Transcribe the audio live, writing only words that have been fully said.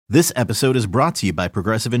This episode is brought to you by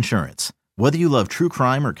Progressive Insurance. Whether you love true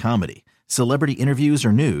crime or comedy, celebrity interviews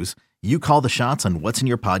or news, you call the shots on what's in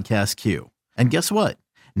your podcast queue. And guess what?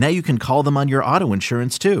 Now you can call them on your auto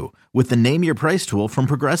insurance too with the Name Your Price tool from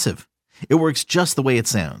Progressive. It works just the way it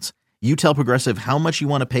sounds. You tell Progressive how much you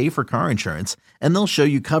want to pay for car insurance, and they'll show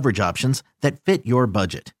you coverage options that fit your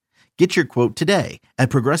budget. Get your quote today at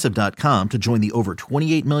Progressive.com to join the over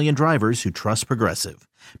 28 million drivers who trust Progressive.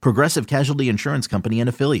 Progressive Casualty Insurance Company and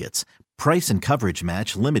Affiliates. Price and coverage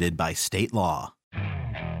match limited by state law.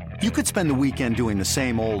 You could spend the weekend doing the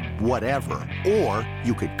same old whatever, or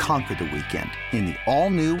you could conquer the weekend in the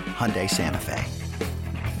all-new Hyundai Santa Fe.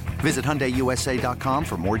 Visit HyundaiUSA.com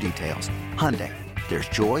for more details. Hyundai, there's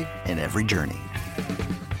joy in every journey.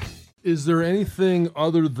 Is there anything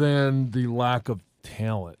other than the lack of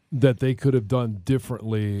talent that they could have done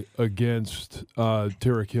differently against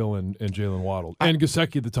Tyreek Hill and Jalen Waddle and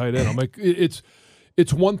Gesicki, the tight end? I'm like, it's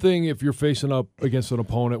one thing if you're facing up against an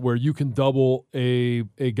opponent where you can double a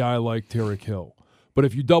guy like Tyreek Hill, but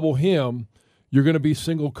if you double him, you're going to be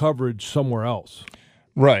single coverage somewhere else.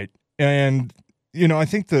 Right, and I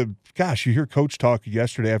think you hear Coach talk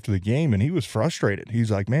yesterday after the game, and he was frustrated.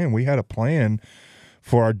 He's like, man, we had a plan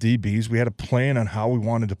for our DBs. We had a plan on how we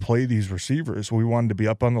wanted to play these receivers. We wanted to be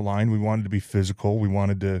up on the line. We wanted to be physical. We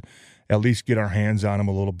wanted to at least get our hands on them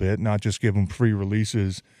a little bit, not just give them free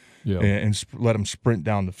releases and let them sprint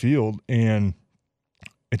down the field. And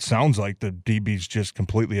it sounds like the DBs just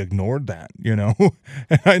completely ignored that, And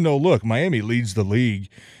I know, look, Miami leads the league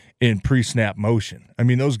in pre-snap motion. I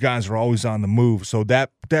mean, those guys are always on the move, so that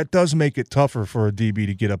does make it tougher for a DB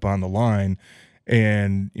to get up on the line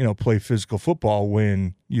and, play physical football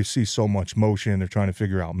when you see so much motion. They're trying to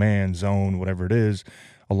figure out man, zone, whatever it is,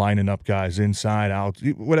 lining up guys inside, out,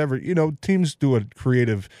 whatever. Teams do a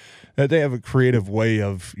creative they have a creative way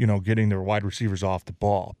of, getting their wide receivers off the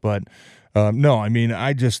ball. But, no,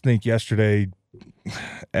 I just think yesterday,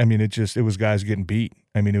 it was guys getting beat.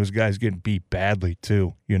 It was guys getting beat badly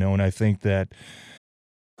too, and I think that.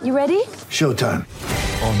 You ready? Showtime.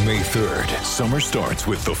 On May 3rd, summer starts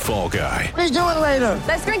with The Fall Guy. Let's do it later.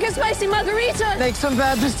 Let's drink a spicy margarita. Make some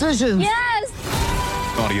bad decisions. Yes.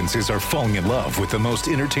 Audiences are falling in love with the most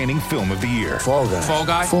entertaining film of the year. Fall Guy. Fall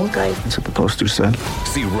Guy. Fall Guy. That's what the poster said.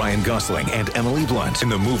 See Ryan Gosling and Emily Blunt in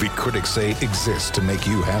the movie critics say exists to make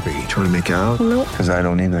you happy. Trying to make it out? Nope. Because I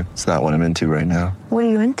don't either. It's not what I'm into right now. What are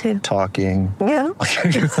you into? Talking. Yeah.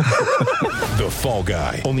 The Fall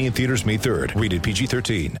Guy. Only in theaters May 3rd. Rated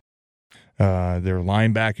PG-13. Their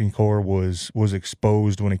linebacking core was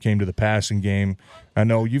exposed when it came to the passing game. I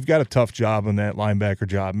know you've got a tough job on that linebacker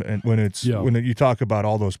job, and when you talk about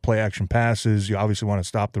all those play action passes, you obviously want to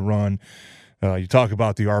stop the run. You talk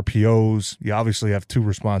about the RPOs, you obviously have two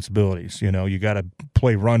responsibilities. You got to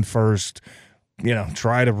play run first.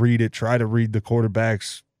 Try to read it, try to read the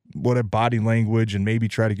quarterback's body language, and maybe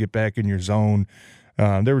try to get back in your zone.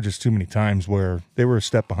 There were just too many times where they were a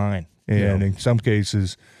step behind, and in some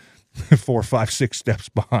cases 4, 5, 6 steps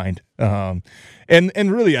behind. And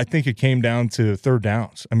really, I think it came down to third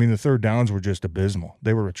downs. The third downs were just abysmal.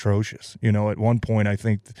 They were atrocious. At one point, I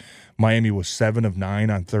think Miami was 7 of 9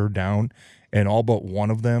 on third down, and all but one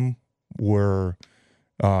of them were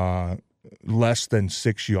less than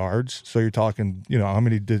 6 yards. So you're talking, how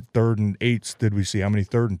many third and 8s did we see? How many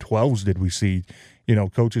third and 12s did we see?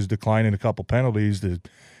 Coaches declining a couple penalties to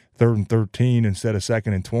 3rd and 13 instead of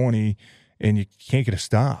 2nd and 20. And you can't get a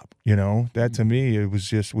stop, That to me, it was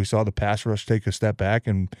just we saw the pass rush take a step back,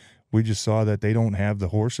 and we just saw that they don't have the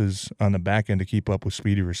horses on the back end to keep up with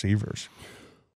speedy receivers.